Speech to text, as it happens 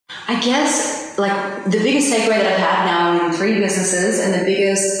I guess like the biggest takeaway that I've had now in 3 businesses, and the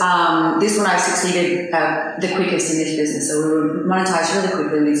biggest, this one I've succeeded the quickest in this business. So we were monetized really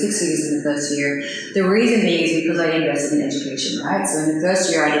quickly. We did 6 figures in the first year. The reason being is because I invested in education, right? So in the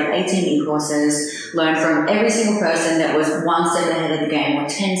first year I did 18 e-courses, learned from every single person that was 1 step ahead of the game or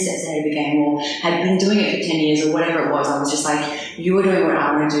 10 steps ahead of the game or had been doing it for 10 years or whatever it was. I was just like, you are doing what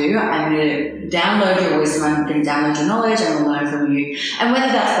I want to do. I'm going to download your wisdom. I'm going to download your knowledge. I'm going to learn from you. And whether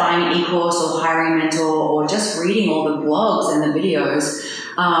that's buying an e-course or hiring a mentor or just reading all the blogs and the videos,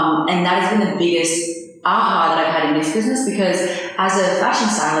 and that has been the biggest aha that I've had in this business, because as a fashion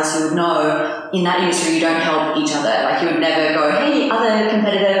stylist, you would know in that industry you don't help each other. Like you would never go, hey, other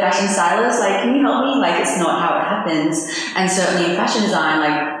competitor fashion stylists, like, can you help me? Like it's not how it happens. And certainly in fashion design,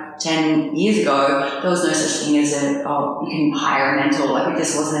 like 10 years ago, there was no such thing as you can hire a mentor. Like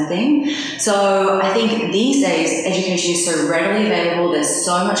this wasn't a thing. So I think these days, education is so readily available. There's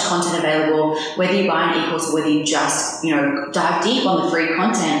so much content available, whether you buy an e-course or whether you just, dive deep on the free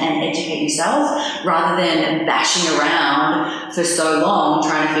content and educate yourself rather than bashing around for so long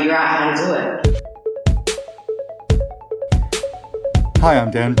trying to figure out how to do it. Hi, I'm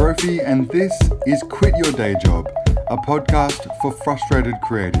Dan Brophy, and this is Quit Your Day Job, a podcast for frustrated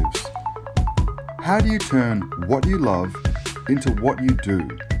creatives. How do you turn what you love into what you do?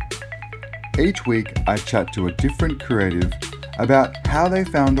 Each week, I chat to a different creative about how they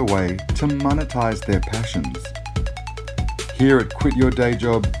found a way to monetize their passions. Here at Quit Your Day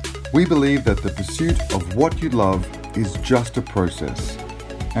Job, we believe that the pursuit of what you love is just a process,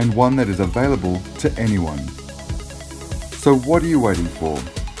 and one that is available to anyone. So what are you waiting for?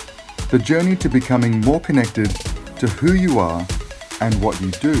 The journey to becoming more connected to who you are and what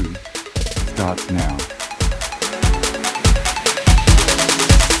you do starts now.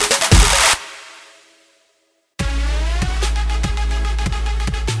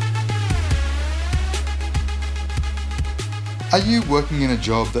 Are you working in a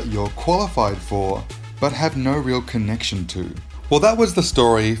job that you're qualified for but have no real connection to? Well, that was the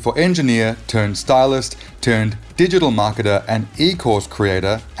story for engineer turned stylist turned digital marketer and e-course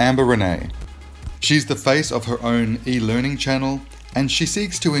creator Amber Renae. She's the face of her own e-learning channel, and she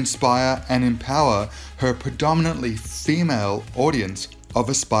seeks to inspire and empower her predominantly female audience of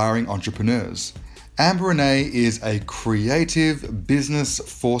aspiring entrepreneurs. Amber Renae is a creative business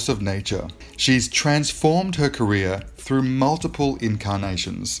force of nature. She's transformed her career through multiple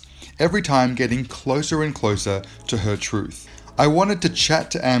incarnations, every time getting closer and closer to her truth. I wanted to chat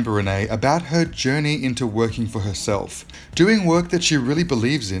to Amber Renae about her journey into working for herself, doing work that she really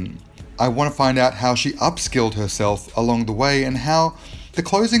believes in. I want to find out how she upskilled herself along the way and how the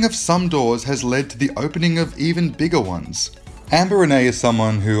closing of some doors has led to the opening of even bigger ones. Amber Renae is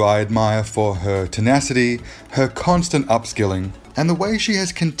someone who I admire for her tenacity, her constant upskilling, and the way she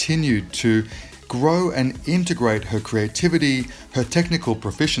has continued to grow and integrate her creativity, her technical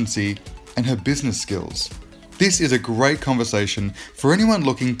proficiency, and her business skills. This is a great conversation for anyone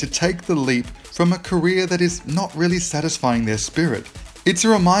looking to take the leap from a career that is not really satisfying their spirit. It's a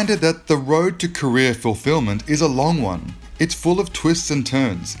reminder that the road to career fulfillment is a long one. It's full of twists and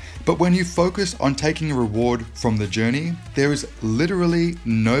turns, but when you focus on taking a reward from the journey, there is literally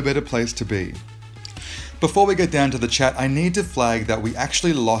no better place to be. Before we get down to the chat, I need to flag that we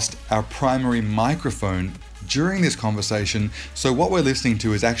actually lost our primary microphone during this conversation, so what we're listening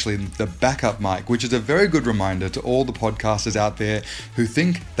to is actually the backup mic, which is a very good reminder to all the podcasters out there who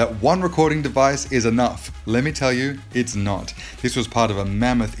think that one recording device is enough. Let me tell you, it's not. This was part of a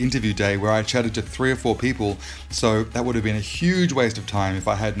mammoth interview day where I chatted to 3 or 4 people, so that would have been a huge waste of time if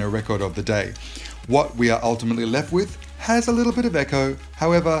I had no record of the day. What we are ultimately left with has a little bit of echo.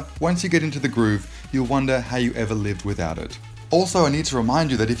 However, once you get into the groove, you'll wonder how you ever lived without it. Also, I need to remind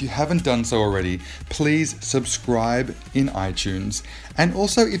you that if you haven't done so already, please subscribe in iTunes. And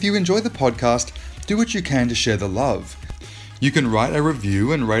also, if you enjoy the podcast, do what you can to share the love. You can write a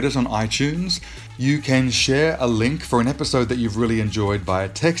review and rate us on iTunes. You can share a link for an episode that you've really enjoyed via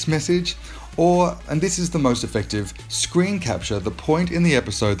text message. Or, and this is the most effective, screen capture the point in the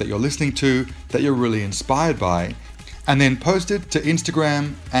episode that you're listening to that you're really inspired by, and then post it to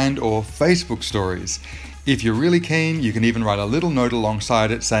Instagram and or Facebook stories. If you're really keen, you can even write a little note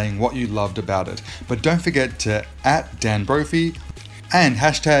alongside it saying what you loved about it. But don't forget to @DanBrophy and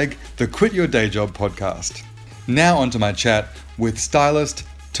hashtag the Quit Your Day Job podcast. Now onto my chat with stylist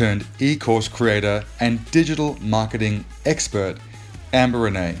turned e-course creator and digital marketing expert, Amber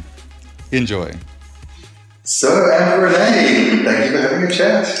Renae. Enjoy. So, Amber Renae, thank you for having a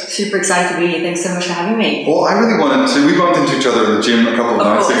chat. Super excited to be here. Thanks so much for having me. Well, I really wanted to. We bumped into each other at the gym a couple of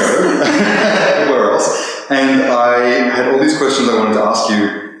nights ago. Where else? And I had all these questions I wanted to ask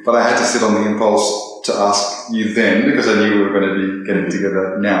you but I had to sit on the impulse to ask you then because I knew we were going to be getting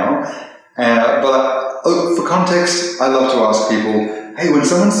together now. But for context, I love to ask people, hey, when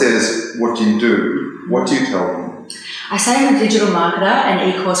someone says, what do you do? What do you tell them? I say I'm a digital marketer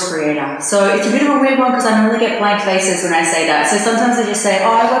and e-course creator. So it's a bit of a weird one because I normally get blank faces when I say that. So sometimes I just say,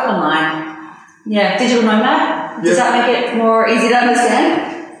 I work online. Yeah, digital nomad. Does that make it more easy to understand?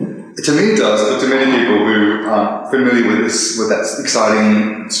 To me it does, but to many people who aren't familiar with what that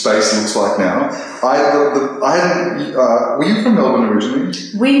exciting space looks like now, were you from Melbourne originally?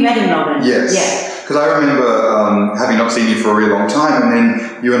 We met in Melbourne. Yes. Yeah. Because I remember having not seen you for a really long time, and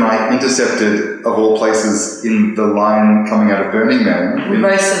then you and I intercepted, of all places, in the line coming out of Burning Man. We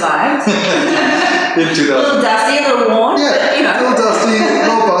both survived. In 2000. A little dusty, a little worn, but you know. A little dusty, a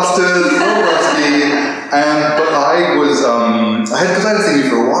little busted, a little rusty. But I had seen you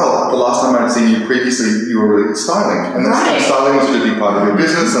for a while. The last time I had seen you previously, you were really styling. And styling was a really big part of your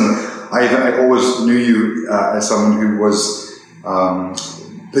business. And I always knew you as someone who was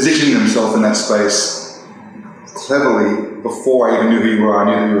positioning himself in that space cleverly before I even knew who you were. I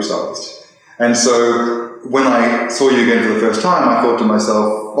knew that you were a stylist. And so when I saw you again for the first time, I thought to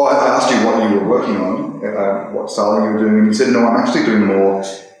myself, well, I asked you what you were working on, what styling you were doing, and you said, no, I'm actually doing more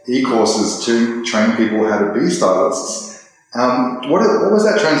e-courses to train people how to be stylists. What was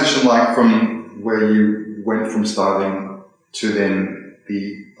that transition like from where you went from styling to then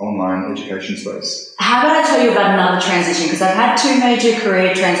the online education space? How about I tell you about another transition? Because I've had two major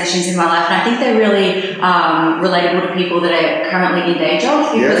career transitions in my life, and I think they're really relatable to people that are currently in day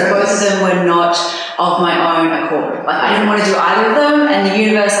jobs, because both of them were not of my own accord. Like, I didn't want to do either of them, and the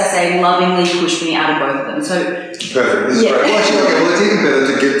universe, I say, lovingly pushed me out of both of them. So perfect. This is great. Well, actually, well, it's even better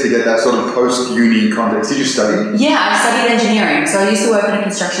to get that sort of post-uni context. Did you study? Yeah, I studied engineering. So I used to work on a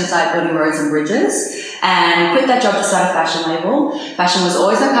construction site building roads and bridges, and quit that job to start a fashion label. Fashion was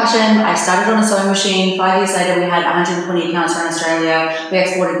always my passion. I started on a sewing machine. 5 years later, we had 120 accounts around Australia. We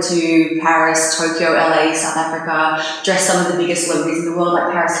exported to Paris, Tokyo, LA, South Africa, dressed some of the biggest celebrities in the world like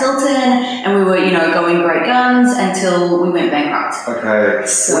Paris Hilton, and we were, going great guns until we went bankrupt. Okay.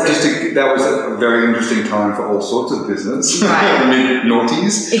 So that was a very interesting time for all sorts of business. Right. The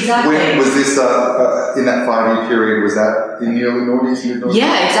mid-noughties. Exactly. When was this, in that 5 year period, was that in the early noughties, mid-noughties?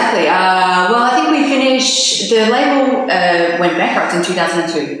 Yeah, exactly. Well, I think we finished, the label went bankrupt in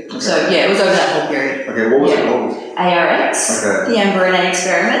 2002. Okay. So, yeah, it was over that whole period. Okay, what was it called? ARX, the Amber Renae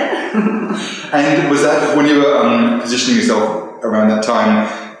experiment. And was that, when you were positioning yourself around that time,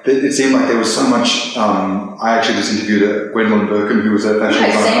 it seemed like there was so much. I actually just interviewed Gwendolyn Birkin, who was a fashion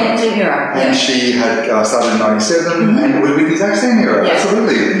designer. Same era. And she had started in 97, and it would be the exact same era,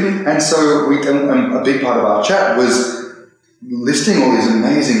 absolutely. Mm-hmm. And so a big part of our chat was listing all these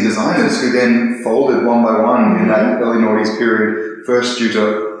amazing designers who then folded one by one in that early noughties period, first due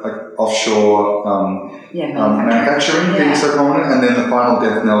to offshore manufacturing being so prominent, and then the final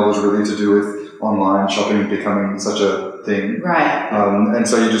death knell was really to do with online shopping becoming such a thing. Right. And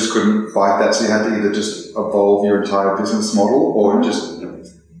so you just couldn't fight that, so you had to either just evolve your entire business model or just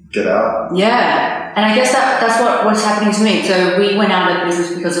get out. Yeah. And I guess that's what's happening to me. So we went out of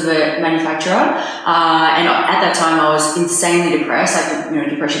business because of a manufacturer, and at that time I was insanely depressed. Like,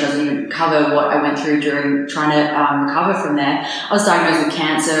 depression doesn't even cover what I went through during trying to recover from there. I was diagnosed with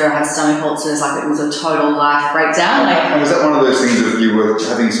cancer. I had stomach ulcers. Like, it was a total life breakdown. And was that one of those things that you were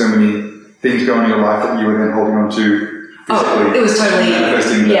having so many things going in your life that you were then holding on to physically? Oh, it was totally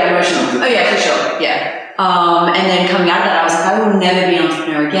emotional. Oh yeah, for sure. Yeah. And then coming out of that, I was like, I will never be an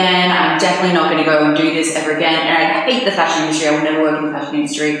entrepreneur again. I'm definitely not going to go and do this ever again. And I hate the fashion industry. I will never work in the fashion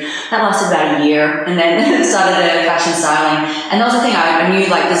industry. That lasted about a year, and then started fashion styling. And that was the thing. I knew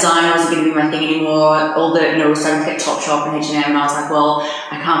like design wasn't going to be my thing anymore. All the was starting to get Topshop and H&M, and I was like, well,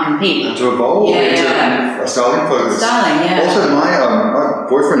 I can't compete. And to evolve into a styling focus. Styling, yeah. Also, my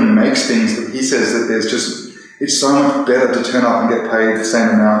boyfriend makes things that he says that it's so much better to turn up and get paid the same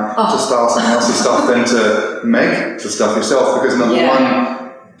amount to style someone else's stuff than to make the stuff yourself. Because number one,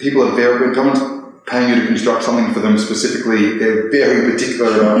 people are when someone's paying you to construct something for them specifically, they're very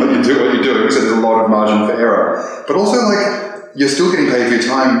particular about what you're doing, so there's a lot of margin for error. But also, like, you're still getting paid for your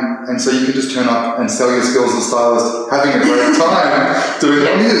time, and so you can just turn up and sell your skills as a stylist, having a great time doing it.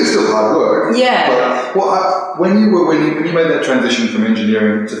 I mean, it's still hard work. Yeah. But when you made that transition from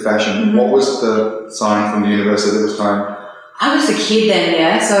engineering to fashion, what was the sign from the universe that it was time? I was a kid then,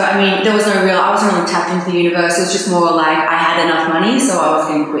 yeah. So, I mean, I wasn't really tapped into the universe. It was just more like I had enough money, so I was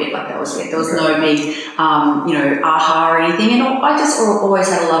going to quit. Like, that was it. There was no big, aha or anything. And I just always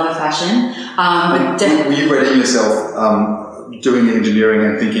had a love of fashion. Were you readying yourself doing the engineering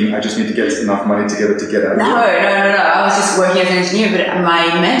and thinking, I just need to get enough money together to get out of No. I was just working as an engineer, but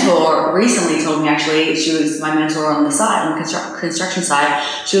my mentor recently told me, actually, she was my mentor on the side, on the construction side.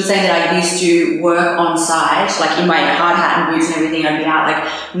 She was saying that I used to work on site, like in my hard hat and boots and everything. I'd be out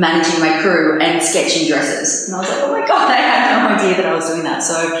like managing my crew and sketching dresses. And I was like, oh my God, I had no idea that I was doing that.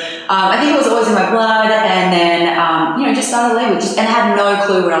 So I think it was always in my blood. And then, just started label and had no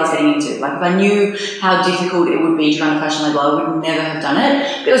clue what I was getting into. Like if I knew how difficult it would be to run a fashion label, I would never have done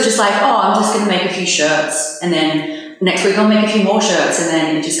it. It was just like, I'm just going to make a few shirts, and then next week I'll make a few more shirts, and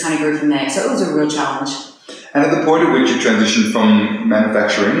then it just kind of grew from there. So it was a real challenge. And at the point at which you transitioned from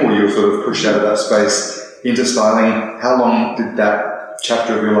manufacturing, or you were sort of pushed out of that space into styling, how long did that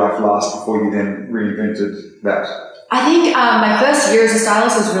chapter of your life last before you then reinvented that? I think my first year as a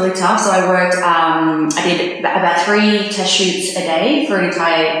stylist was really tough. So I worked, I did about 3 test shoots a day for an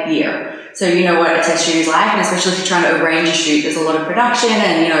entire year. So you know what a test shoot is like, and especially if you're trying to arrange a shoot, there's a lot of production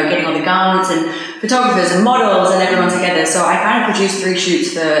and, getting all the garments and photographers and models and everyone together. So I kind of produced 3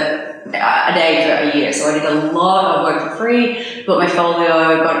 shoots for a day for a year. So I did a lot of work for free, built my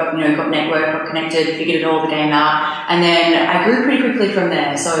folio, got networked, got connected, figured it all the game out, and then I grew pretty quickly from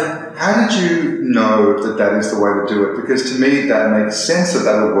there. So how did you know that is the way to do it? Because to me that makes sense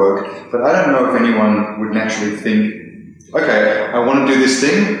that would work, but I don't know if anyone would naturally think, okay, I want to do this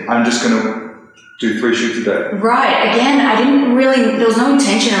thing, I'm just going to do 3 shoots a day. Right. Again, there was no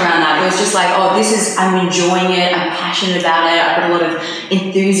intention around that. It was just like, I'm enjoying it, I'm passionate about it, I've got a lot of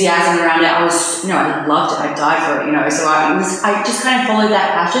enthusiasm around it. I was, I loved it, I died for it, so I just kind of followed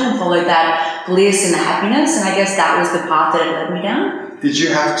that passion and followed that bliss and the happiness, and I guess that was the path that it led me down. Did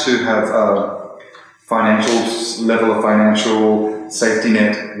you have to have a financial safety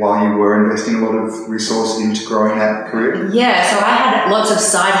net while you were investing a lot of resource into growing that career? Yeah, so I had lots of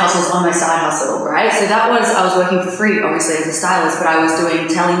side hustles on my side hustle, right? So I was working for free, obviously, as a stylist, but I was doing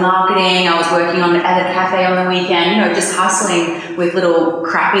telemarketing, I was working at a cafe on the weekend, just hustling with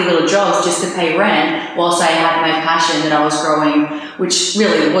crappy little jobs just to pay rent, whilst I had my passion that I was growing, which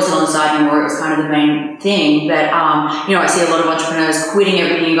really wasn't on the side anymore, it was kind of the main thing. But, I see a lot of entrepreneurs quitting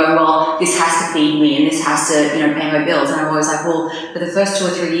everything and going, well, this has to feed me and this has to, pay my bills. And I'm always like, well, for the first 2 or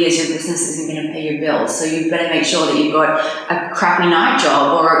 3 years, your business isn't going to pay your bills. So you better make sure that you've got a crappy night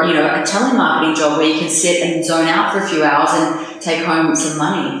job or, a telemarketing job where you can sit and zone out for a few hours and take home some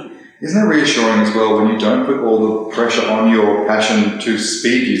money. Isn't it reassuring as well when you don't put all the pressure on your passion to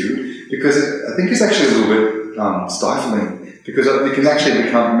speed you? Because I think it's actually a little bit stifling. Because it can actually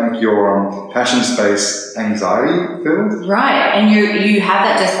make your passion space anxiety filled. Right, and you have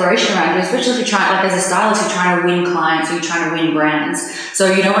that desperation around you, especially if you're trying, like as a stylist, you're trying to win clients, or you're trying to win brands. So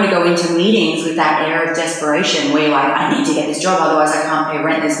you don't want to go into meetings with that air of desperation where you're like, I need to get this job, otherwise I can't pay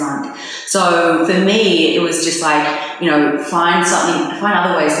rent this month. So for me, it was just like, find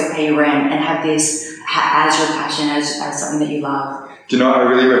other ways to pay your rent and have this as your passion, as something that you love. Do you know, I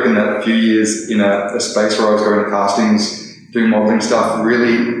really reckon that a few years in a space where I was going to castings, doing modeling stuff,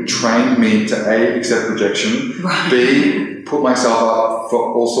 really trained me to A, accept rejection, right. B, put myself up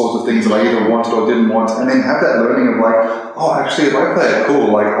for all sorts of things that I either wanted or didn't want, and then have that learning of like, actually, if I play it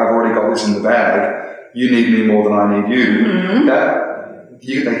cool, like I've already got this in the bag, you need me more than I need you. Mm-hmm.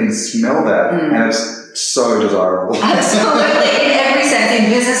 They can smell that, and it's so desirable. Absolutely, in every sense, in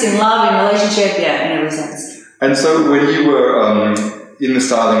business, in love, in relationship, in every sense. And so when you were in the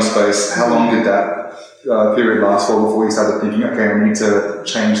styling space, how long did that period last for before you started thinking, okay, I need to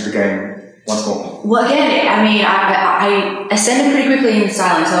change the game once more? Well, again, I ascended pretty quickly in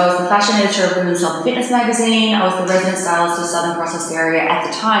styling. So I was the fashion editor of Women's Health and Fitness magazine. I was the resident stylist of Southern Cross Australia. At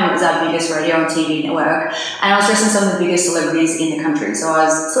the time, it was our biggest radio and TV network. And I was dressing some of the biggest celebrities in the country. So I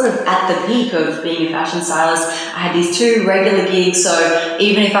was sort of at the peak of being a fashion stylist. I had these 2 regular gigs. So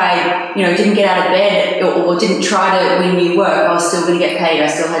even if I, didn't get out of bed or didn't try to win new work, I was still going to get paid. I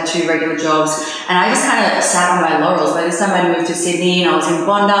still had 2 regular jobs. And I just kind of sat on my laurels. By this time, I moved to Sydney and I was in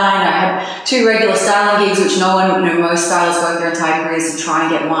Bondi and I had 2 regular styling gigs, which most stylists work their entire careers to try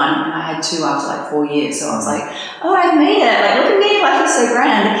and get one. And I had 2 after like 4 years. So I was like, I've made it. Like, look at me, life is so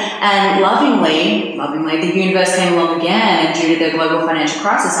grand. And lovingly, the universe came along again. And due to the global financial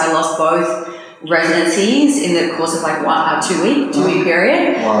crisis, I lost both residencies in the course of like 2 week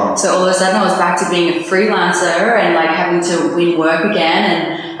period. Wow. So all of a sudden I was back to being a freelancer and like having to win work again,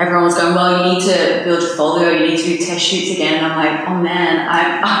 and everyone was going, well, you need to build your folio, you need to do test shoots again. And I'm like, oh man,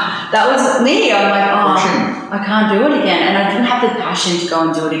 that was me. I'm like, I can't do it again. And I didn't have the passion to go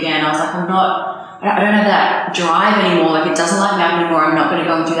and do it again. I was like, I don't have that drive anymore. Like, it doesn't light me up anymore. I'm not going to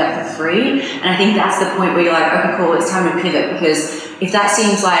go and do that for free. And I think that's the point where you're like, okay, cool, it's time to pivot, because if that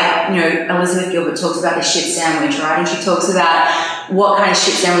seems like, you know, Elizabeth Gilbert talks about the shit sandwich, right? And she talks about what kind of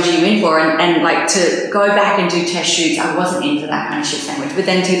shit sandwich are you in for? And like to go back and do test shoots, I wasn't in for that kind of shit sandwich. But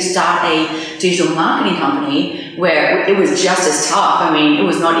then to start a digital marketing company where it was just as tough. I mean, it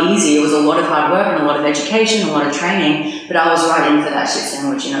was not easy. It was a lot of hard work and a lot of education, a lot of training, but I was right in for that shit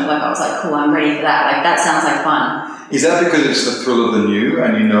sandwich, you know, like I was like, cool, I'm ready for that. Like that sounds like fun. Is that because it's the thrill of the new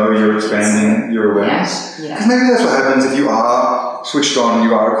and you know you're expanding your awareness? Yeah. Because maybe that's what happens if you are switched on,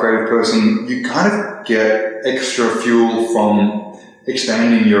 you are a creative person, you kind of get extra fuel from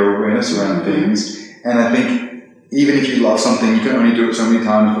expanding your awareness around things. And I think even if you love something, you can only do it so many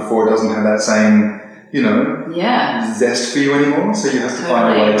times before it doesn't have that same, you know, zest for you anymore. So you have to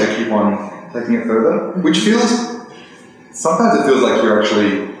find a way to keep on taking it further, which sometimes it feels like you're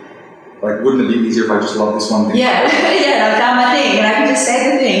actually, like, wouldn't it be easier if I just loved this one thing? Yeah, I found my thing and I can just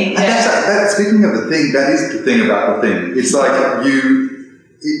say the thing. And speaking of the thing, that is the thing about the thing. It's like at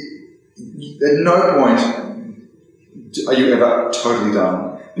no point are you ever totally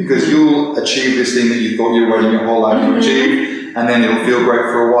done, because you'll achieve this thing that you thought you were waiting your whole life to achieve, and then it'll feel great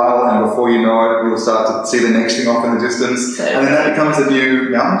for a while, and before you know it, you'll start to see the next thing off in the distance, and then that becomes a new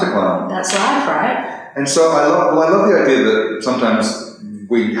mountain to climb. That's right. And so I love the idea that sometimes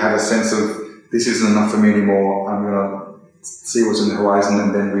we have a sense of, this isn't enough for me anymore, I'm going to see what's in the horizon,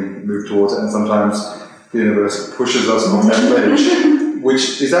 and then we move towards it. And sometimes the universe pushes us off that ledge.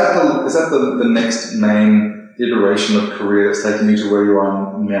 Which is that the next main iteration of career that's taking you to where you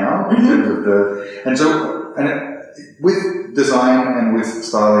are now in terms of with design and with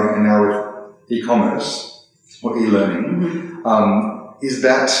styling and now with e-commerce or e-learning, is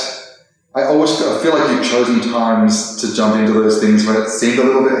that I feel like you've chosen times to jump into those things when it seemed a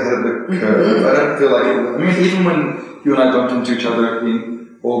little bit ahead of the curve. I don't feel like it. I mean, even when you and I bumped into each other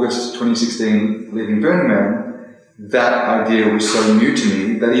in August 2016, leaving Burning Man, that idea was so new to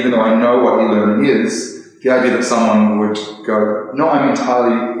me that even though I know what e-learning is, the idea that someone would go, no, I'm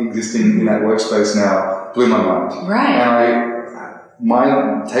entirely existing in that workspace now, blew my mind. Right. And my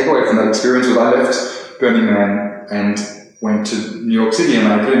takeaway from that experience was I left Burning Man and went to New York City, and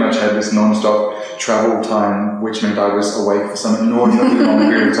I pretty much had this non-stop travel time, which meant I was awake for some inordinately long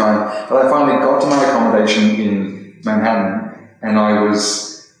period of time. But I finally got to my accommodation in Manhattan, and I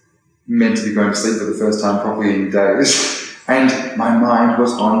was meant to be going to sleep for the first time properly in days. And my mind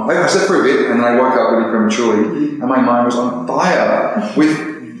was on, I slept for a bit, and then I woke up really prematurely, and my mind was on fire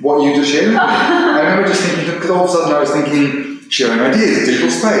with what you just shared with me. I remember just thinking, because all of a sudden I was thinking, sharing ideas,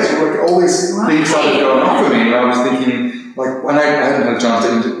 digital space, all these things started going off for me, and I was thinking, like, when I hadn't had a chance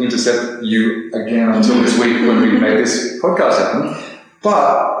to intercept you again until this week when we made this podcast happen.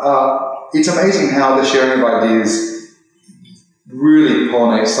 But it's amazing how the sharing of ideas really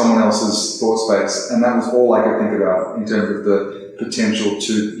pollinates someone else's thought space. And that was all I could think about in terms of the potential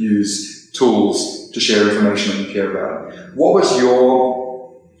to use tools to share information that you care about. At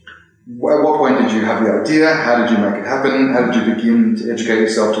what point did you have the idea? How did you make it happen? How did you begin to educate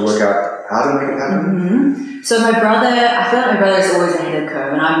yourself to work out how to make it happen? So I feel like my brother is always ahead of the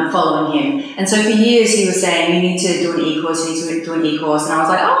curve, and I'm following him. And so for years he was saying, you need to do an e-course, you need to do an e-course. And I was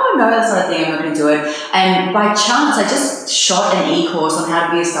like, oh, no, that's not a thing, I'm not going to do it. And by chance, I just shot an e-course on how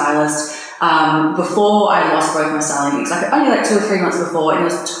to be a stylist before I lost both my styling gigs, like only like 2 or 3 months before, and it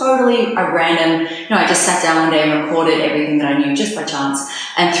was totally a random, I just sat down one day and recorded everything that I knew just by chance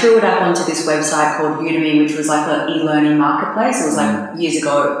and threw it up onto this website called Udemy, which was like an e-learning marketplace. It was like years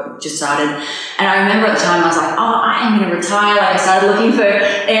ago, just started. And I remember at the time I was like, oh, I am going to retire. Like I started looking for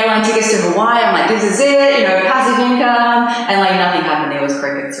airline tickets to Hawaii. I'm like, this is it, passive income. And like nothing happened. There was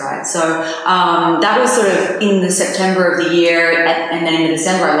crickets, right? So that was sort of in the September of the year. And then in the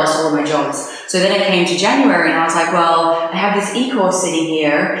December, I lost all of my jobs. So then it came to January and I was like, well, I have this e-course sitting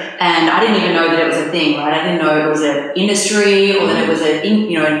here and I didn't even know that it was a thing, right? I didn't know it was an industry or that it was an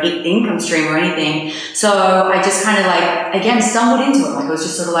income stream or anything. So I just kind of like, again, stumbled into it. Like it was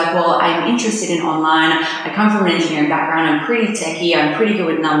just sort of like, well, I'm interested in online. I come from an engineering background. I'm pretty techie. I'm pretty good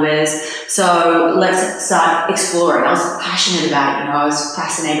with numbers. So let's start exploring. I was passionate about it. I was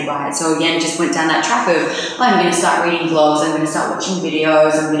fascinated by it. So again, just went down that track of, I'm going to start reading blogs. I'm going to start watching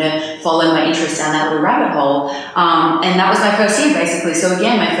videos. I'm going to follow my interest down that little rabbit hole. And that was my first year, basically. So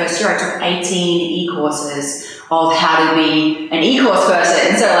again, my first year, I took 18 e-courses of how to be an e-course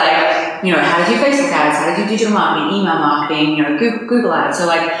person. So like, how to do Facebook ads, how to do digital marketing, email marketing, Google ads. So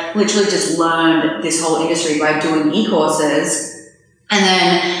like literally just learned this whole industry by doing e-courses. And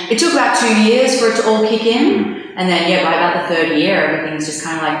then it took about 2 years for it to all kick in. And then, by about the third year, everything's just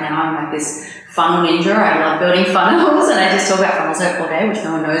kind of like, now I'm like this funnel ninja. I love building funnels, and I just talk about funnels all day, which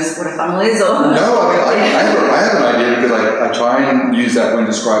no one knows what a funnel is. Or no, I have an idea because I try and use that when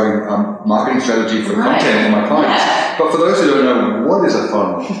describing marketing strategy for content for my clients. Yeah. But for those who don't know, what is a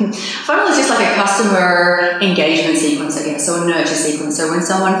funnel? Funnel is just like a customer engagement sequence, I guess, so a nurture sequence. So when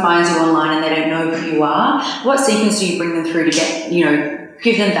someone finds you online and they don't know who you are, what sequence do you bring them through to get,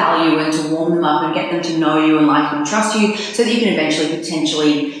 give them value and to warm them up and get them to know you and like you and trust you, so that you can eventually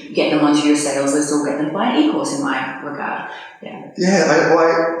potentially get them onto your sales list or get them to buy an e-course in my regard. I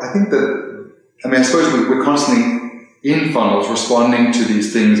think that, I suppose we're constantly in funnels responding to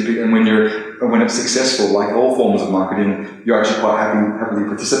these things, and when it's successful, like all forms of marketing, you're actually quite happily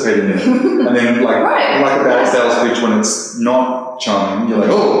participating in it. And then like a bad sales pitch, when it's not charming, you're like,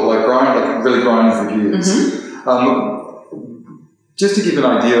 really grinding for gears. Just to give an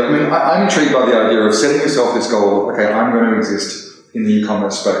idea, I'm intrigued by the idea of setting yourself this goal. Okay, I'm going to exist in the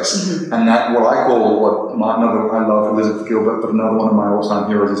e-commerce space, and that what I call I love Elizabeth Gilbert, but another one of my all-time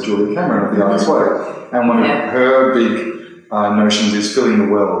heroes is Julia Cameron of The Artist's Way, and one of her big notions is filling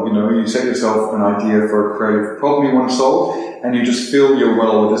the well. You set yourself an idea for a creative problem you want to solve, and you just fill your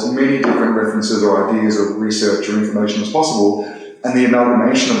well with as many different references or ideas or research or information as possible. And the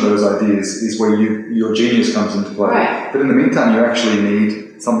amalgamation of those ideas is where your genius comes into play. Right. But in the meantime, you actually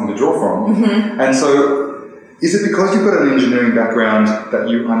need something to draw from. And so, is it because you've got an engineering background that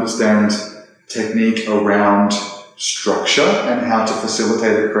you understand technique around structure and how to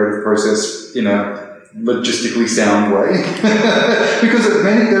facilitate a creative process in a logistically sound way? Because there are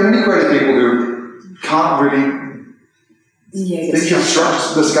many creative people who can't really think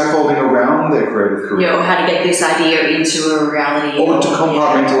of the scaffolding around their creative career. Yeah, or how to get this idea into a reality. Or to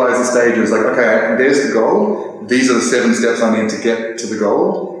compartmentalize the stages. Like, okay, there's the goal. These are the 7 steps I need to get to the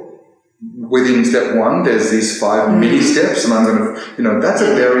goal. Within step 1, there's these 5 mini steps, and I'm going to, that's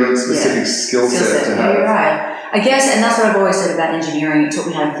a very specific skill set to have. You're right. I guess, and that's what I've always said about engineering. It taught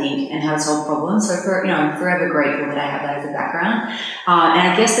me how to think and how to solve problems. So I'm forever grateful that I have that as a background.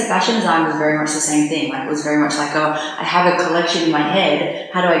 And I guess the fashion design was very much the same thing. Like, it was very much like, I have a collection in my head.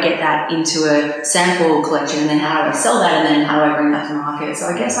 How do I get that into a sample collection? And then how do I sell that? And then how do I bring that to market? So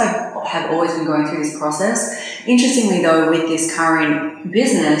I guess I have always been going through this process. Interestingly though, with this current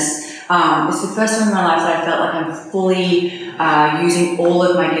business, it's the first time in my life that I felt like I'm fully using all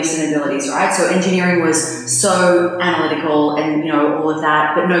of my gifts and abilities, right? So engineering was so analytical and, all of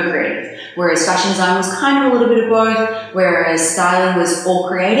that, but no creative. Whereas fashion design was kind of a little bit of both, whereas styling was all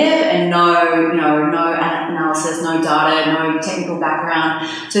creative and no analysis, no data, no technical background.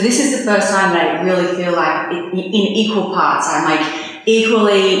 So this is the first time that I really feel like in equal parts, I'm like,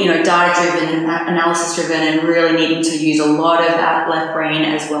 equally, data-driven and analysis-driven, and really needing to use a lot of that left brain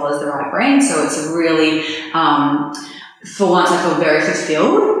as well as the right brain. So it's a really, for once, I feel very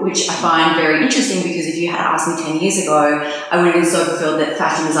fulfilled, which I find very interesting, because if you had asked me 10 years ago, I would have been so fulfilled that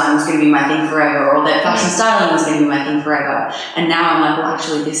fashion design was going to be my thing forever, or that fashion styling was going to be my thing forever. And now I'm like, well,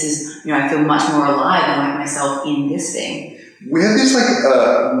 actually, this is, I feel much more alive and like myself in this thing. We have this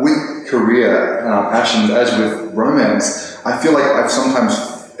with career and our passions, as with romance. I feel like I've sometimes,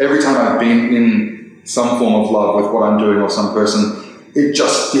 every time I've been in some form of love with what I'm doing or some person, it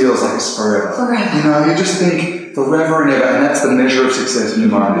just feels like it's forever. You just think forever and ever, and that's the measure of success in your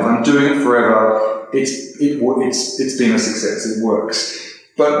mind. If I'm doing it forever, it's been a success. It works.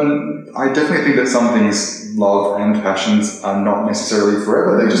 But I definitely think that some things, love and passions, are not necessarily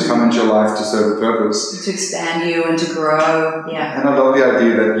forever. They just come into your life to serve a purpose. To expand you and to grow, yeah. And I love the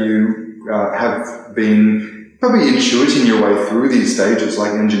idea that you have been probably intuiting your way through these stages,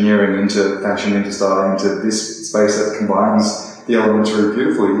 like engineering into fashion, into styling, into this space that combines the elements really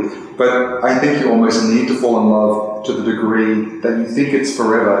beautifully. But I think you almost need to fall in love to the degree that you think it's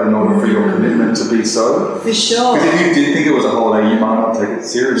forever in order for your commitment to be so. For sure. Because if you did think it was a holiday, you might not take it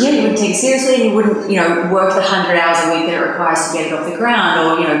seriously. Yeah, you wouldn't take it seriously, and you wouldn't, work the 100 hours a week that it requires to get it off the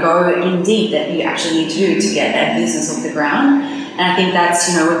ground, or, go in deep that you actually need to do to get that business off the ground. And I think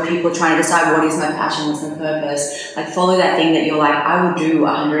that's, when people are trying to decide what is my passion, what's my purpose, like follow that thing that you're like, I would do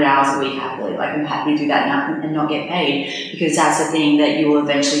 100 hours a week happily. Like, I'm happy to do that now and not get paid, because that's the thing that you will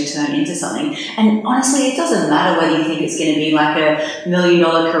eventually turn into something. And honestly, it doesn't matter whether you think it's going to be like $1 million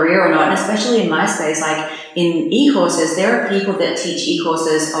career or not. And especially in my space, like in e-courses, there are people that teach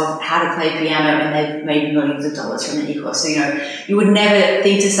e-courses of how to play piano, and they've made millions of dollars from the e-course. So, you would never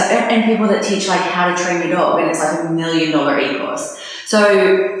think to start, and people that teach like how to train your dog, and it's like $1 million e-course.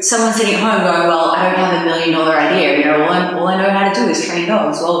 So someone sitting at home going, well, I don't have $1 million idea, all I know how to do is train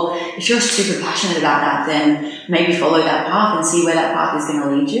dogs. Well, if you're super passionate about that, then maybe follow that path and see where that path is going to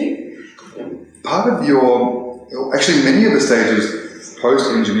lead you. Part of actually many of the stages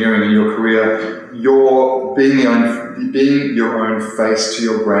post-engineering in your career, your being your own face to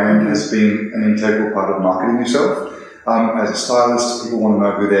your brand has been an integral part of marketing yourself. As a stylist, people want to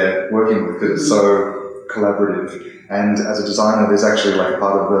know who they're working with because it's so collaborative. And as a designer, there's actually like a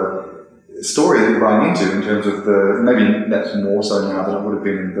part of the story that you're buying into in terms of maybe that's more so now than it would have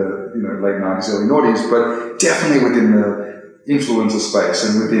been in the late 90s, early noughties, but definitely within the influencer space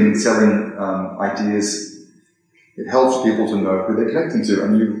and within selling ideas. It helps people to know who they're connecting to,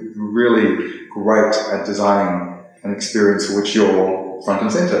 and you're really great at designing an experience for which you're front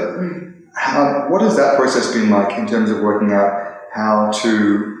and center. What has that process been like in terms of working out how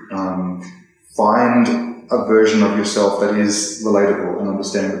to find a version of yourself that is relatable and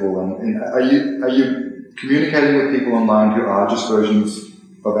understandable? And are you communicating with people online who are just versions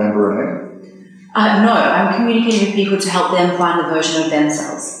of Amber Renae? No, I'm communicating with people to help them find the version of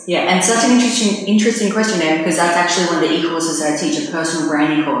themselves. Yeah, and such an interesting question there, because that's actually one of the e-courses that I teach, a personal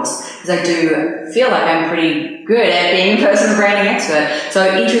branding course, because I do feel like I'm pretty good at being a personal branding expert.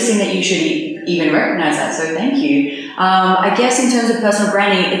 So interesting that you should even recognize that, so thank you. I guess in terms of personal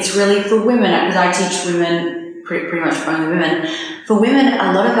branding, it's really for women, because I teach women, pretty much only women. For women,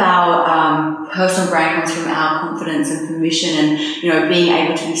 a lot of our personal brand comes from our confidence and permission and, being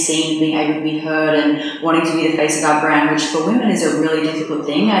able to be seen, being able to be heard and wanting to be the face of our brand, which for women is a really difficult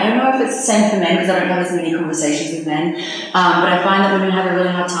thing. I don't know if it's the same for men because I don't have as many conversations with men, but I find that women have a really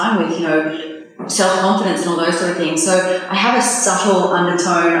hard time with, self-confidence and all those sort of things. So I have a subtle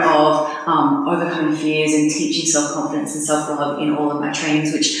undertone of overcoming fears and teaching self-confidence and self-love in all of my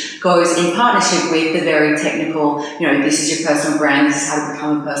trainings, which goes in partnership with the very technical, this is your personal brand, this is how to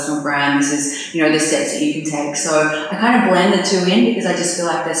become a personal brand, this is, the steps that you can take. So I kind of blend the two in because I just feel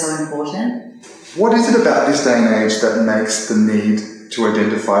like they're so important. What is it about this day and age that makes the need to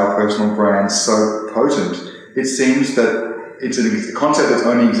identify a personal brand so potent? It seems that it's a concept that's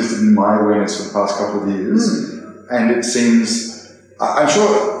only existed in my awareness for the past couple of years. And it seems, I'm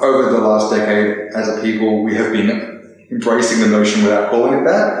sure over the last decade as a people, we have been embracing the notion without calling it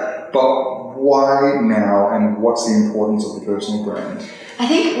that. But why now, and what's the importance of the personal brand? I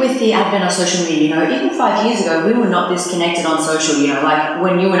think with the advent of social media, even 5 years ago, we were not this connected on social, like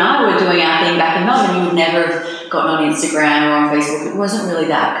when you and I were doing our thing back in Melbourne, you would never have gotten on Instagram or on Facebook. It wasn't really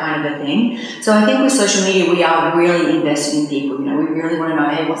that kind of a thing. So I think with social media, we are really invested in people. We really want to know,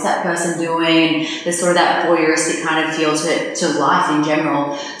 hey, what's that person doing? And there's sort of that voyeuristic kind of feel to life in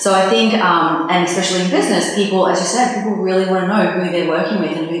general. So I think, and especially in business, people, as you said, people really want to know who they're working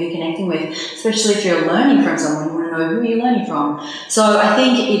with and who they're connecting with, especially if you're learning from someone. You want to know who you're learning from. So I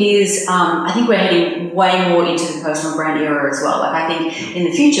think it is, I think we're heading way more into the personal brand era as well. I think in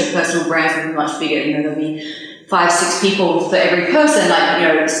the future, personal brands will be much bigger. There'll be 5-6 people for every person,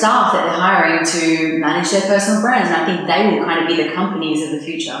 staff that they're hiring to manage their personal brands. And I think they will kind of be the companies of the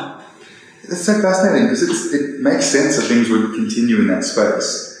future. It's so fascinating because it makes sense that things would continue in that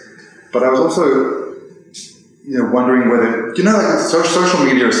space. But I was also, wondering whether, social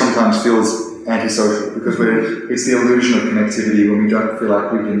media sometimes feels antisocial because it's the illusion of connectivity when we don't feel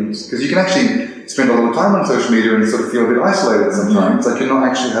like we can, because you can actually spend a lot of time on social media and sort of feel a bit isolated sometimes. It's like you're not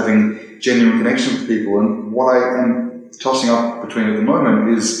actually having genuine connection with people. And what I am tossing up between at the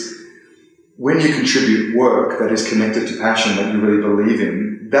moment is when you contribute work that is connected to passion that you really believe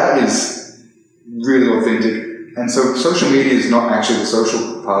in, that is really authentic. And so social media is not actually the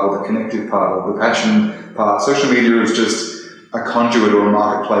social part or the connective part or the passion part. Social media is just a conduit or a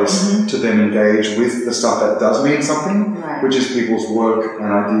marketplace to then engage with the stuff that does mean something, which is people's work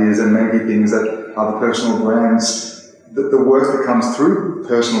and ideas and maybe things that are the personal brands. The work that comes through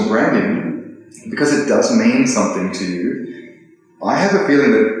personal branding, because it does mean something to you, I have a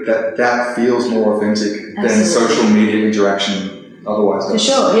feeling that feels more authentic than social media interaction otherwise does.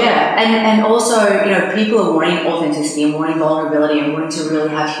 For sure, yeah. And also, people are wanting authenticity and wanting vulnerability and wanting to really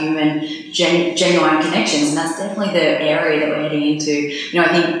have human, genuine connections. And that's definitely the area that we're heading into. I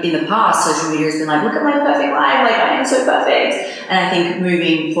think in the past, social media has been like, look at my perfect life, I am so perfect. And I think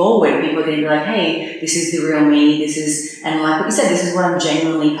moving forward, people are going to be like, hey, this is the real me, and like what you said, this is what I'm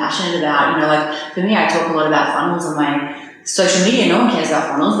genuinely passionate about. For me, I talk a lot about funnels on my social media. No one cares about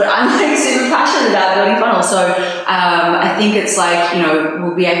funnels, but I'm super passionate about building funnels. So I think it's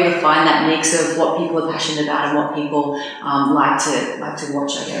we'll be able to find that mix of what people are passionate about and what people like to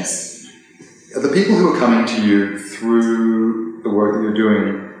watch, I guess. Are the people who are coming to you through the work that you're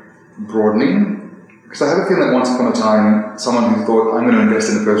doing broadening? Because I have a feeling that once upon a time, someone who thought, I'm going to invest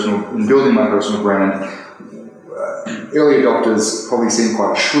in building my personal brand, early adopters probably seemed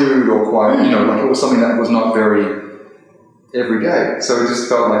quite shrewd or quite, like it was something that was not very every day. So it just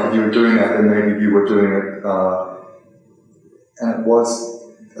felt like if you were doing that, then maybe you were doing it and it was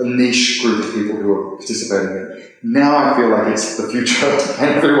a niche group of people who were participating in it. Now I feel like it's the future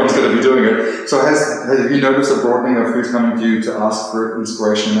and everyone's going to be doing it. So have you noticed a broadening of who's coming to you to ask for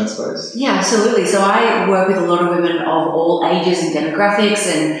inspiration in that space? Yeah, absolutely. So I work with a lot of women of all ages and demographics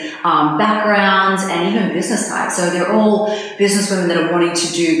and backgrounds and even business types. So they're all business women that are wanting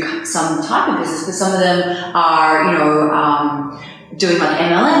to do some type of business, but some of them are, doing like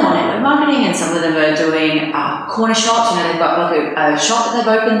MLM or network marketing, and some of them are doing corner shops. They've got like a shop that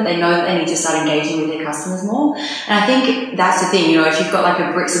they've opened. They know that they need to start engaging with their customers more. And I think that's the thing. If you've got like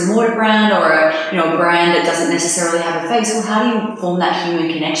a bricks and mortar brand or a brand that doesn't necessarily have a face, well, how do you form that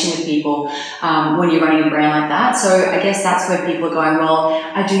human connection with people when you're running a brand like that? So I guess that's where people are going, well,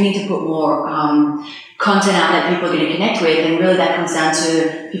 I do need to put more content out that people are going to connect with, and really that comes down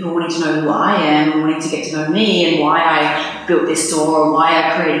to people wanting to know who I am and wanting to get to know me and why I built this store or why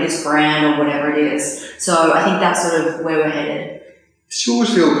I created this brand or whatever it is. So I think that's sort of where we're headed. Do you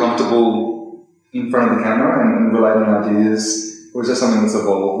always feel comfortable in front of the camera and relating ideas, or is that something that's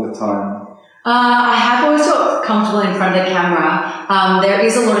evolved with time? I have always felt comfortable in front of the camera. There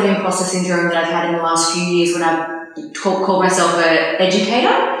is a lot of imposter syndrome that I've had in the last few years when I've called myself an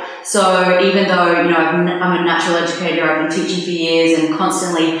educator. So even though, I'm a natural educator, I've been teaching for years and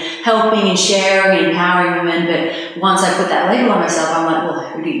constantly helping and sharing and empowering women, but once I put that label on myself, I'm like, well,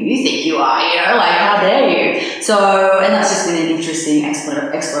 who do you think you are? How dare you? So, and that's just been an interesting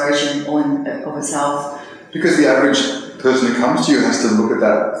exploration all of itself. Because the average person who comes to you has to look at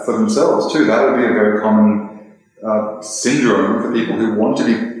that for themselves too. That would be a very common syndrome for people who want to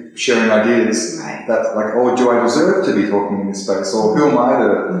be sharing ideas. Right. That like, oh, do I deserve to be talking in this space? Or who am I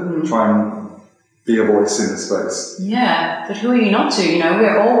to try and be a voice in this space? Yeah, but who are you not to?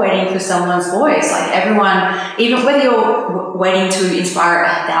 We're all waiting for someone's voice. Like everyone, even whether you're waiting to inspire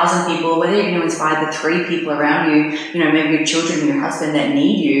 1,000 people, whether you're going to inspire the 3 people around you, maybe your children and your husband that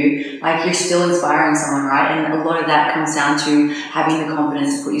need you, like you're still inspiring someone, right? And a lot of that comes down to having the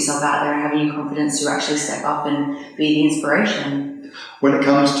confidence to put yourself out there and having the confidence to actually step up and be the inspiration. When it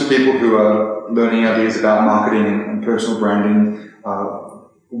comes to people who are learning ideas about marketing and personal branding,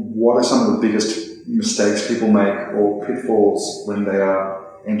 what are some of the biggest mistakes people make or pitfalls when they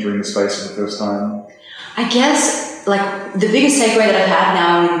are entering the space for the first time? I guess the biggest takeaway that I've had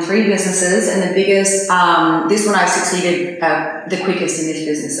now in 3 businesses, and the biggest, this one I've succeeded the quickest in this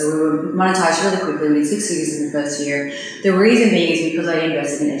business. So we were monetized really quickly. We did 6 figures in the first year. The reason being is because I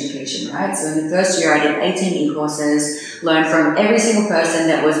invested in education, right? So in the first year I did 18 e-courses, learned from every single person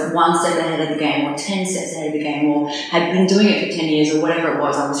that was 1 step ahead of the game or 10 steps ahead of the game or had been doing it for 10 years or whatever it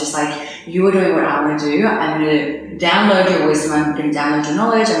was. I was just like, you are doing what I want to do. I'm going to download your wisdom. I'm going to download your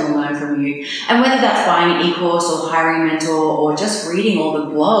knowledge. I'm going to learn from you. And whether that's buying an e-course or hiring a mentor or just reading all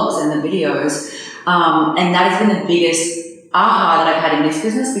the blogs and the videos, and that has been the biggest aha that I've had in this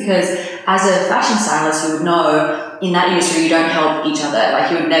business, because as a fashion stylist, you would know in that industry you don't help each other.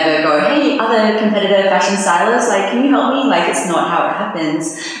 Like you would never go, hey, other competitor fashion stylists, can you help me? It's not how it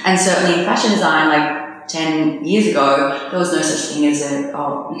happens. And certainly in fashion design, 10 years ago, there was no such thing as you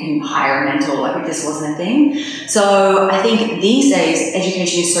can hire a mentor. It just wasn't a thing. So I think these days,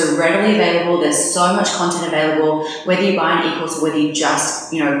 education is so readily available. There's so much content available, whether you buy an e-course or whether you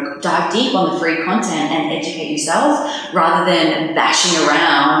just, dive deep on the free content and educate yourself rather than bashing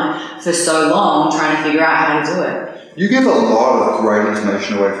around for so long trying to figure out how to do it. You give a lot of great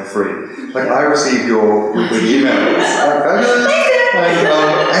information away for free. I receive your weekly emails.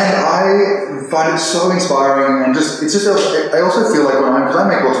 And I find it so inspiring, and I also feel like because I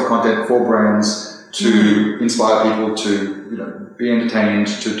make lots of content for brands to inspire people to, be entertained,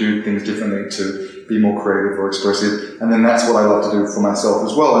 to do things differently, to be more creative or expressive, and then that's what I love to do for myself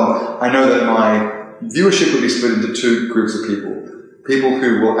as well. And I know that my viewership will be split into 2 groups of people. People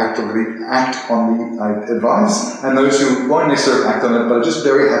who will actively act on the advice, and those who won't necessarily act on it, but are just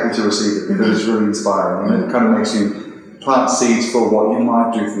very happy to receive it because it's really inspiring, and it kind of makes you plant seeds for what you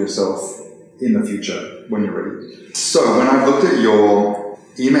might do for yourself in the future when you're ready. So when I've looked at your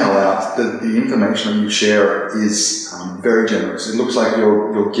email out, the information that you share is very generous. It looks like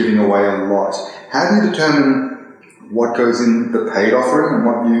you're giving away a lot. How do you determine what goes in the paid offering and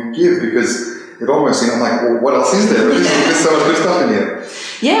what you give? Because it almost seems like, well, what else is there? There's so much good stuff in here.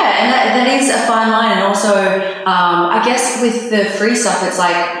 Yeah, and that is a fine line. And also, I guess with the free stuff, it's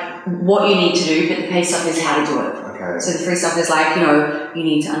what you need to do, but the paid stuff is how to do it. Okay. So the free stuff is you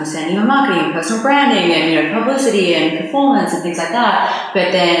need to understand email marketing, personal branding, and publicity and performance and things like that.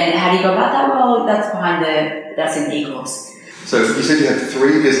 But then how do you go about that? Well, that's in the e-course. So you said you have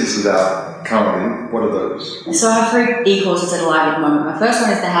 3 businesses out currently. What are those? So I have 3 e-courses that are live at the moment. My first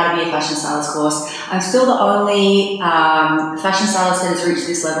one is the How to Be a Fashion Stylist course. I'm still the only fashion stylist that has reached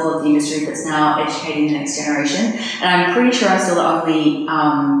this level of the industry that's now educating the next generation. And I'm pretty sure I'm still the only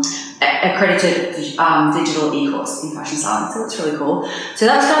accredited digital e-course in fashion styling, so that's really cool. So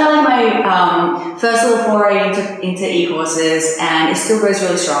that's kind of like my first little foray into e-courses, and it still goes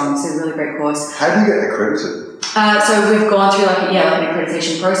really strong. It's a really great course. How do you get accredited? So we've gone through like an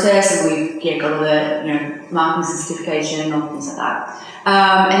accreditation process, and we've got all the marketing certification and all things like that.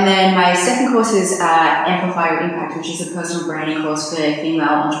 And then my second course is Amplify Your Impact, which is a personal branding course for female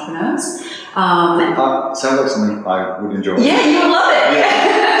entrepreneurs. Sounds like something I would enjoy. Yeah, you would love it.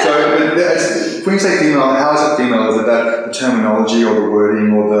 Yeah. So when you say female, how is it female? Is it that the terminology or the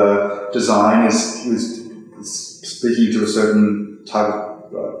wording or the design is speaking to a certain type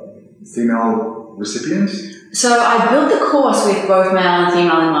of female recipient? So I built the course with both male and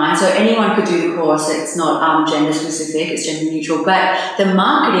female in mind, so anyone could do the course. It's not gender specific, it's gender neutral. But the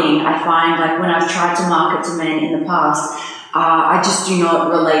marketing, I find, like when I've tried to market to men in the past, I just do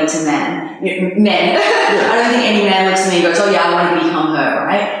not relate to men. I don't think any man looks at me and goes, oh yeah, I want to become her,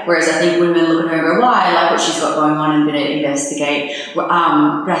 right? Whereas I think women look at her and go, well, I like what she's got going on, I'm going to investigate. But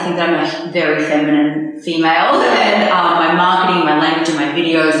I think that I'm a very feminine female, and my marketing, my language and my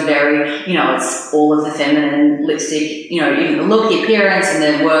videos are very, it's all of the feminine lipstick, even the look, the appearance and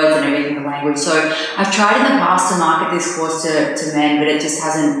the words and everything, the language. So I've tried in the past to market this course to men, but it just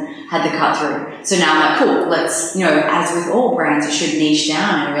hasn't had the cut through. So now I'm like, cool, let's, as with all brands, you should niche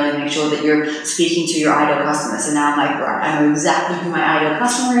down and really make sure that you're speaking to your ideal customer. So now I'm like, right, I know exactly who my ideal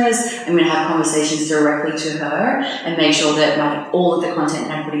customer is. I'm going to have conversations directly to her and make sure that all of the content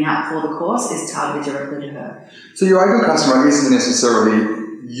that I'm putting out for the course is targeted directly to her. So your ideal customer isn't necessarily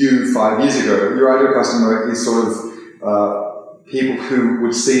you 5 years ago. Your ideal customer is sort of people who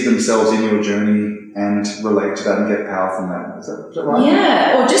would see themselves in your journey and relate to that and get power from that. Is that right?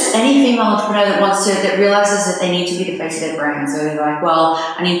 Yeah, or just any female entrepreneur that realizes that they need to be the face of their brand. So they're like, well,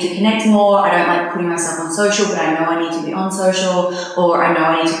 I need to connect more. I don't like putting myself on social, but I know I need to be on social. Or I know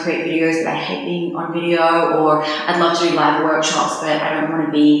I need to create videos, but I hate being on video. Or I'd love to do live workshops, but I don't want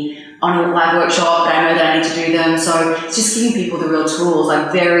to be on a live workshop, but I know that I need to do them. So it's just giving people the real tools,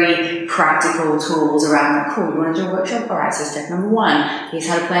 like very practical tools around, like, cool, you want to do a workshop? All right, so step number 1, here's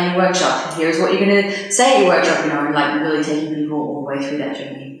how to plan your workshop. Here's what you're going to say at your workshop, and like really taking people all the way through that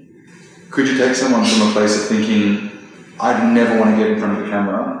journey. Could you take someone from a place of thinking, I'd never want to get in front of the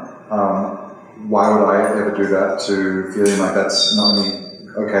camera, why would I ever do that, to feeling like that's not only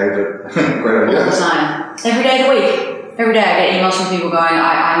okay, but great idea? All the time. Every day of the week. Every day I get emails from people going,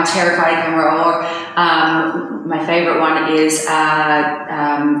 I'm terrified of camera, or my favourite one is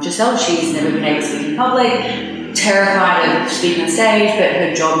Giselle. She's never been able to speak in public, terrified of speaking on stage, but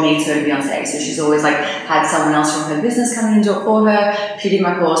her job needs her to be on stage. So she's always like had someone else from her business coming and do it for her. She did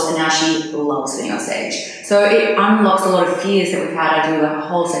my course and now she loves being on stage. So it unlocks a lot of fears that we've had. I do like a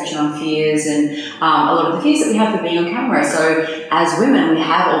whole section on fears and a lot of the fears that we have for being on camera. So as women, we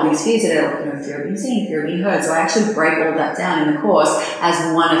have all these fears that are fear of being seen, fear of being heard. So I actually break all that down in the course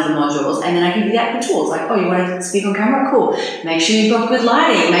as one of the modules, and then I give you the actual tools. Like, oh, you want to speak on camera? Cool. Make sure you've got good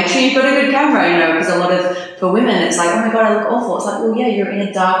lighting. Make sure you've got a good camera. Because a lot of for women, it's like, oh my god, I look awful. It's like, well, yeah, you're in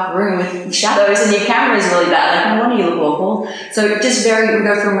a dark room with shadows and your camera is really bad. Like, no wonder you look awful. So just we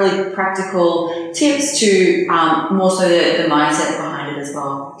go from really practical tips to more so the mindset behind it as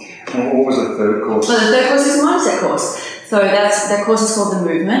well. And what was the third course? So the third course is a mindset course. So that course is called The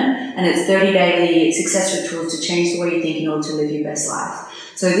Movement, and it's 30 daily success rituals to change the way you think in order to live your best life.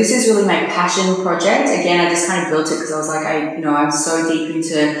 So this is really my passion project. Again, I just kind of built it because I was like, I'm so deep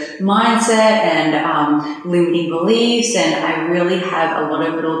into mindset and limiting beliefs, and I really have a lot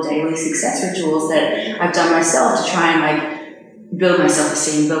of little daily success rituals that I've done myself to try and like build my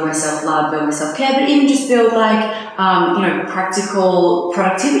self-esteem, build my self-love, build my self-care, but even just build like, practical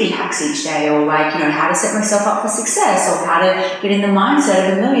productivity hacks each day, or like, how to set myself up for success, or how to get in the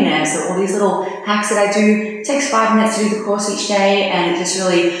mindset of a millionaire. So all these little hacks that I do, it takes 5 minutes to do the course each day, and it just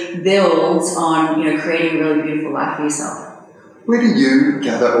really builds on, creating a really beautiful life for yourself. Where do you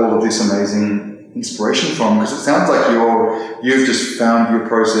gather all of this amazing inspiration from? Because it sounds like you've just found your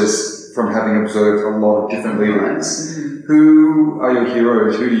process from having observed a lot of different leaders. Mm-hmm. who are your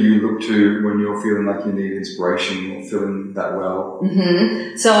heroes? Who do you look to when you're feeling like you need inspiration or feeling that well?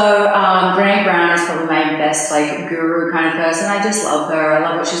 So Brené Brown is probably my best guru kind of person. I just love her. I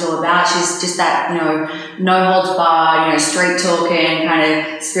love what she's all about. She's just that, no holds barred, straight talking kind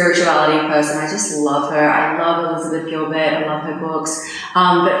of spirituality person. I just love her. I love Elizabeth Gilbert. I love her books.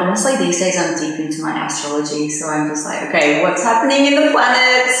 But honestly, these days I'm deep into my astrology. So I'm just like, okay, what's happening in the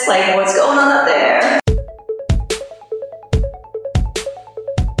planets? Like, what's going on up there?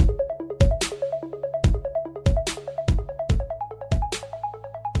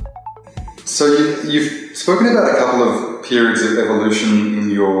 So you've spoken about a couple of periods of evolution in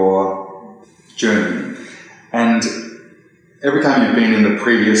your journey, and every time you've been in the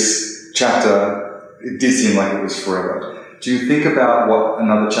previous chapter, it did seem like it was forever. Do you think about what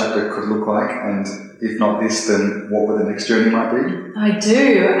another chapter could look like, and if not this, then what the next journey might be? I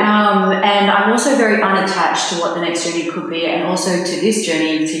do, and I'm also very unattached to what the next journey could be, and also to this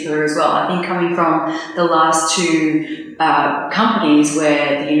journey in particular as well. I think coming from the last two companies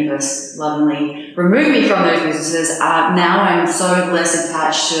where the universe lovingly removed me from those businesses, now I'm so less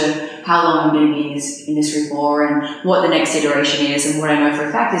attached to how long I'm going to be in this industry for and what the next iteration is. And what I know for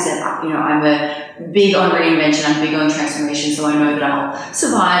a fact is that, I'm big on reinvention, I'm big on transformation, so I know that I'll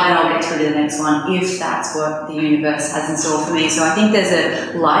survive and I'll get through to the next one if that's what the universe has in store for me. So I think there's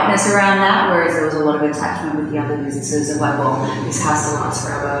a lightness around that, whereas there was a lot of attachment with the other businesses of this has to last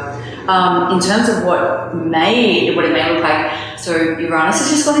forever. In terms of what it may look like, so Uranus has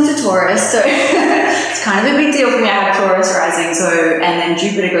just gone into Taurus, so it's kind of a big deal for me. I have Taurus rising, and then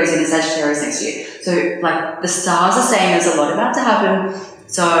Jupiter goes into Sagittarius next year. So the stars are saying there's a lot about to happen.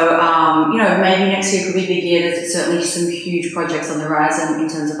 So, maybe next year could be a big year. There's certainly some huge projects on the horizon in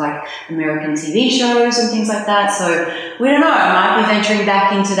terms of American TV shows and things like that. So we don't know. I might be venturing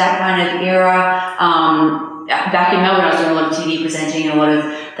back into that kind of era. Back in Melbourne, I was doing a lot of TV presenting and a lot of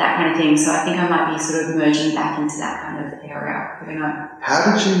that kind of thing. So I think I might be sort of merging back into that kind of area. I don't know.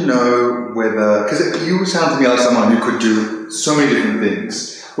 How did you know whether, because you sound to me like someone who could do so many different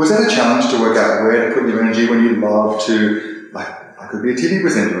things. Was that a challenge to work out where to put your energy when you love to, I could be a TV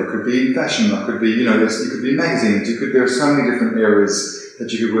presenter, it could be fashion, it could be, you could be magazines, there are so many different areas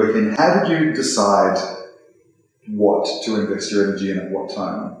that you could work in. How did you decide what to invest your energy in at what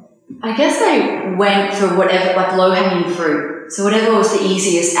time? I guess I went for whatever, low-hanging fruit. So whatever was the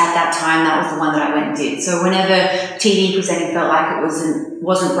easiest at that time, that was the one that I went and did. So whenever TV presenting felt like it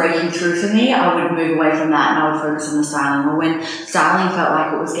wasn't breaking through for me, I would move away from that and I would focus on the styling. Or when styling felt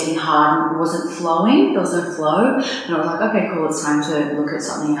like it was getting hard and it wasn't flowing, there was no flow, and I was like, okay, cool, it's time to look at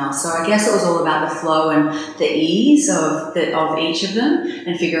something else. So I guess it was all about the flow and the ease of each of them,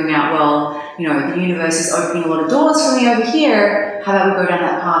 and figuring out, the universe is opening a lot of doors for me over here. How about we go down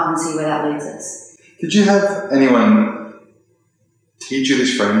that path and see where that leads us? Did you have anyone teach you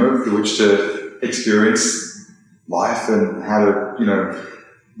this framework through which to experience life and how to,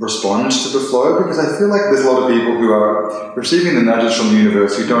 respond to the flow? Because I feel like there's a lot of people who are receiving the nudges from the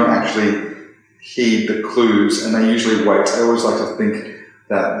universe who don't actually heed the clues, and they usually wait. I always like to think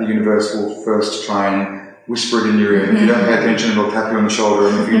that the universe will first try and whisper it in your ear. And if you don't pay attention, it'll tap you on the shoulder,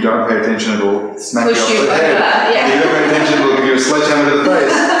 and if you don't pay attention, it'll smack you off the head. If you don't pay attention, it'll give you a sledgehammer to the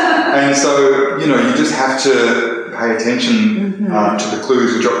face. And so, you just have to pay attention to the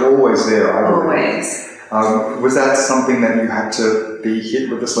clues, which are always there. Always. Was that something that you had to be hit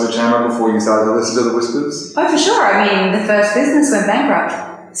with the sledgehammer before you started to listen to the whispers? Oh, for sure. I mean, the first business went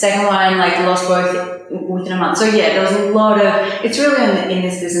bankrupt. Second one, lost both within a month. So yeah, there was a lot of, it's really in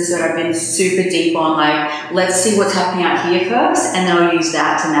this business that I've been super deep on, let's see what's happening out here first, and then I'll use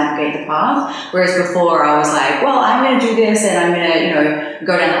that to navigate the path. Whereas before I was like, well, I'm going to do this and I'm going to,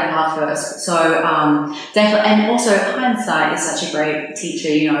 go down that path first. So, definitely, and also hindsight is such a great teacher,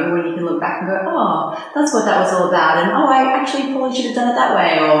 when you can look back and go, oh, that's what that was all about. And I actually probably should have done it that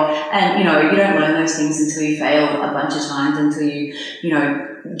way. And you don't learn those things until you fail a bunch of times, until you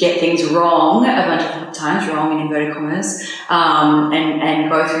get things wrong a bunch of times, wrong in inverted commas, and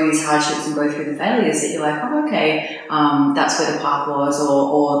go through these hardships and go through the failures that you're like, oh, okay, that's where the path was,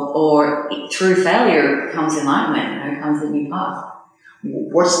 or through failure comes enlightenment, comes the new path. Do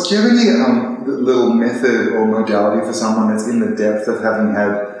you have any little method or modality for someone that's in the depth of having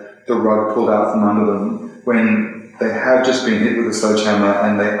had the rug pulled out from under them when they have just been hit with a sledgehammer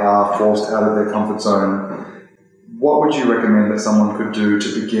and they are forced out of their comfort zone? What would you recommend that someone could do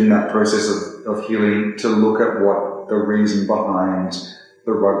to begin that process of healing, to look at what the reason behind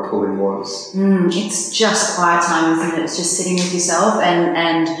the rug pulling was? It's just quiet time, isn't it? It's just sitting with yourself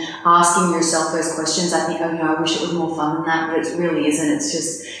and asking yourself those questions. I think, I wish it was more fun than that, but it really isn't. It's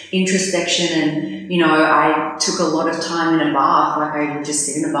just introspection and, I took a lot of time in a bath. Like I would just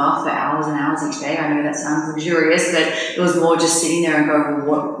sit in a bath for hours and hours each day. I know that sounds luxurious, but it was more just sitting there and going,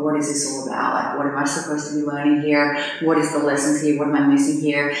 well, what is this all about? Like, what am I supposed to be learning here? What is the lessons here? What am I missing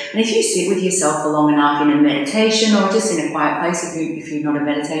here? And if you sit with yourself for long enough in a meditation or just in a quiet place, if you're not a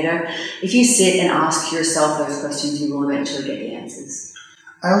meditator, if you sit and ask yourself those questions, you will eventually get the answers.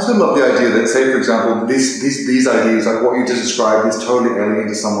 I also love the idea that, say, for example, these ideas, like what you just described, is totally alien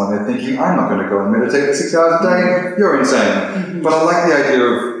to someone. They're thinking, I'm not going to go and meditate for 6 hours a day. You're insane. Mm-hmm. But I like the idea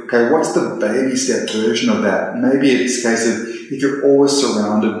of, okay, what's the baby step version of that? Maybe it's a case of, if you're always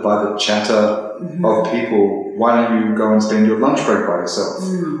surrounded by the chatter of people, why don't you go and spend your lunch break by yourself?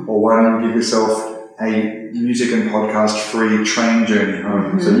 Or why don't you give yourself a music and podcast free train journey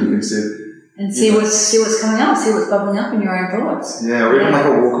home so you can sit and see what's coming up, see what's bubbling up in your own thoughts. Yeah, or even like a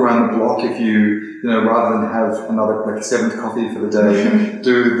walk around the block if you rather than have another like 7th coffee for the day,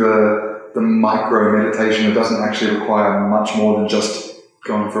 do the micro meditation that doesn't actually require much more than just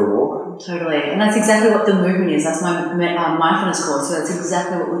going for a walk. Totally, and that's exactly what the movement is. That's my mindfulness course, so that's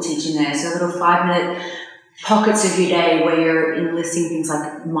exactly what we're teaching there. So little 5-minute pockets of your day where you're enlisting things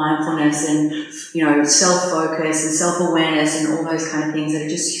like mindfulness and self-focus and self-awareness and all those kind of things that are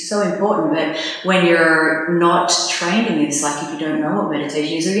just so important. But when you're not trained in this, like if you don't know what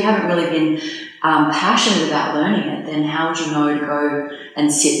meditation is or you haven't really been passionate about learning it, then how would you know to go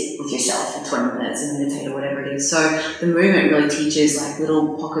and sit with yourself for 20 minutes and meditate or whatever it is? So the movement really teaches like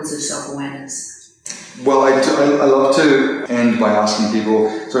little pockets of self-awareness. Well, I love to end by asking people,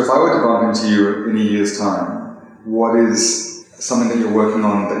 so if I were to bump into you in a year's time, what is something that you're working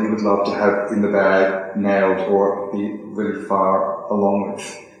on that you would love to have in the bag, nailed, or be really far along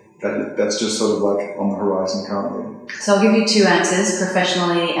with, that's just sort of like on the horizon currently? So I'll give you 2 answers,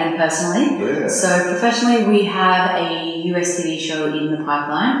 professionally and personally. Yeah. So professionally, we have a US TV show in the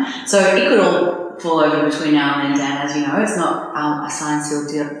pipeline. So it could all fall over between now and then, Dan, as you know. It's not a signed,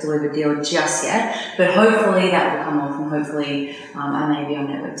 sealed, delivered deal just yet, but hopefully that will come off and hopefully I may be on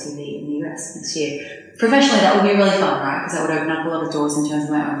network TV in the US next year. Professionally, that would be really fun, right? Because that would open up a lot of doors in terms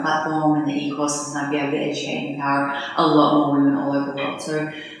of my own platform and the e-courses, and I'd be able to educate and empower a lot more women all over the world.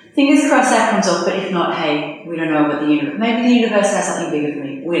 So fingers crossed that comes off, but if not, hey, we don't know what the universe, maybe the universe has something bigger for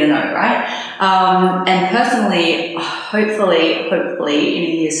me. We don't know, right? And personally, hopefully in a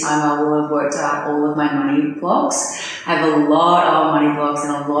year's time, I will have worked out all of my money blocks. I have a lot of money blocks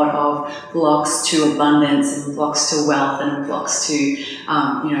and a lot of blocks to abundance and blocks to wealth and blocks to,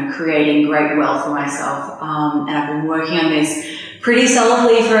 creating great wealth for myself. And I've been working on this pretty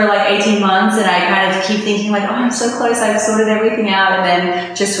solidly for like 18 months, and I kind of keep thinking like, oh, I'm so close, I've sorted everything out, and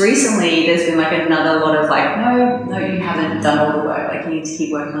then just recently there's been like another lot of like, no, you haven't done all the work, like you need to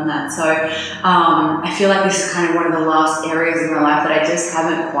keep working on that. So I feel like this is kind of one of the last areas of my life that I just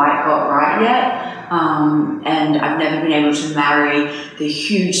haven't quite got right yet. And I've never been able to marry the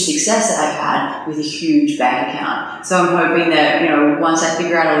huge success that I've had with a huge bank account. So I'm hoping that, once I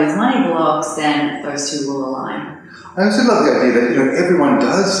figure out all these money blocks, then those two will align. I also love the idea that, everyone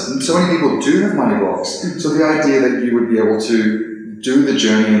does. So many people do have money blocks. So the idea that you would be able to do the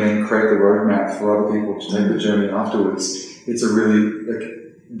journey and then create the roadmap for other people to take the journey afterwards, it's a really,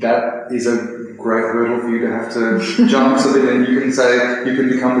 that is a great hurdle for you to have to jump so that then you can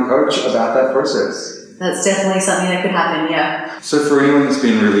become the coach about that process. That's definitely something that could happen, yeah. So for anyone that's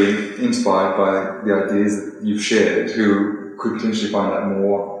been really inspired by the ideas that you've shared, who could potentially find out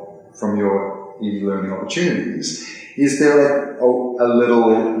more from your e-learning opportunities, is there a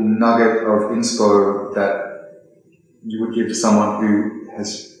little nugget of inspo that you would give to someone who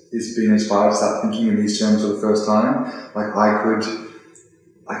is being inspired to start thinking in these terms for the first time? Like I could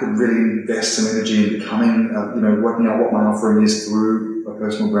really invest some energy in becoming, working out what my offering is through a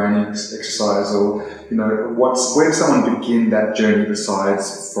personal branding exercise, or, where does someone begin that journey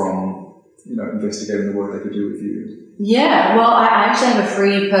besides from, investigating the work they could do with you? Yeah, well, I actually have a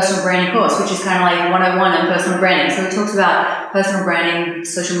free personal branding course, which is kind of like 101 on personal branding. So it talks about personal branding,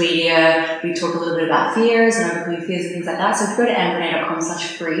 social media. We talk a little bit about fears and overcoming fears and things like that. So if you go to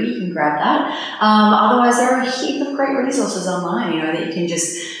amberrenae.com/free, you can grab that. Otherwise, there are a heap of great resources online, that you can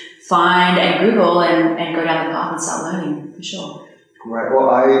just find and Google and go down the path and start learning, for sure. Great. Well,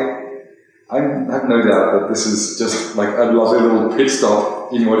 I have no doubt that this is just like a lovely little pit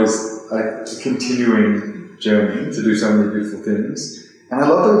stop in what is a continuing journey to do so many beautiful things, and I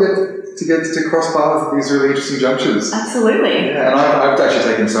love that we get to cross paths at these really interesting junctures. Absolutely. Yeah, and I've actually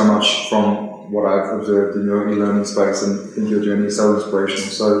taken so much from what I've observed in your e-learning space, and think your journey is so inspirational.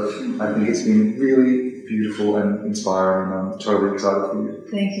 So I think it's been really beautiful and inspiring, and I'm totally excited for you.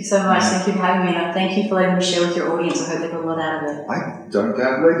 Thank you so much. Thank you for having me, and thank you for letting me share with your audience. I hope they got a lot out of it. I don't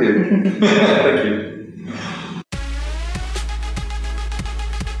doubt they did. Thank you.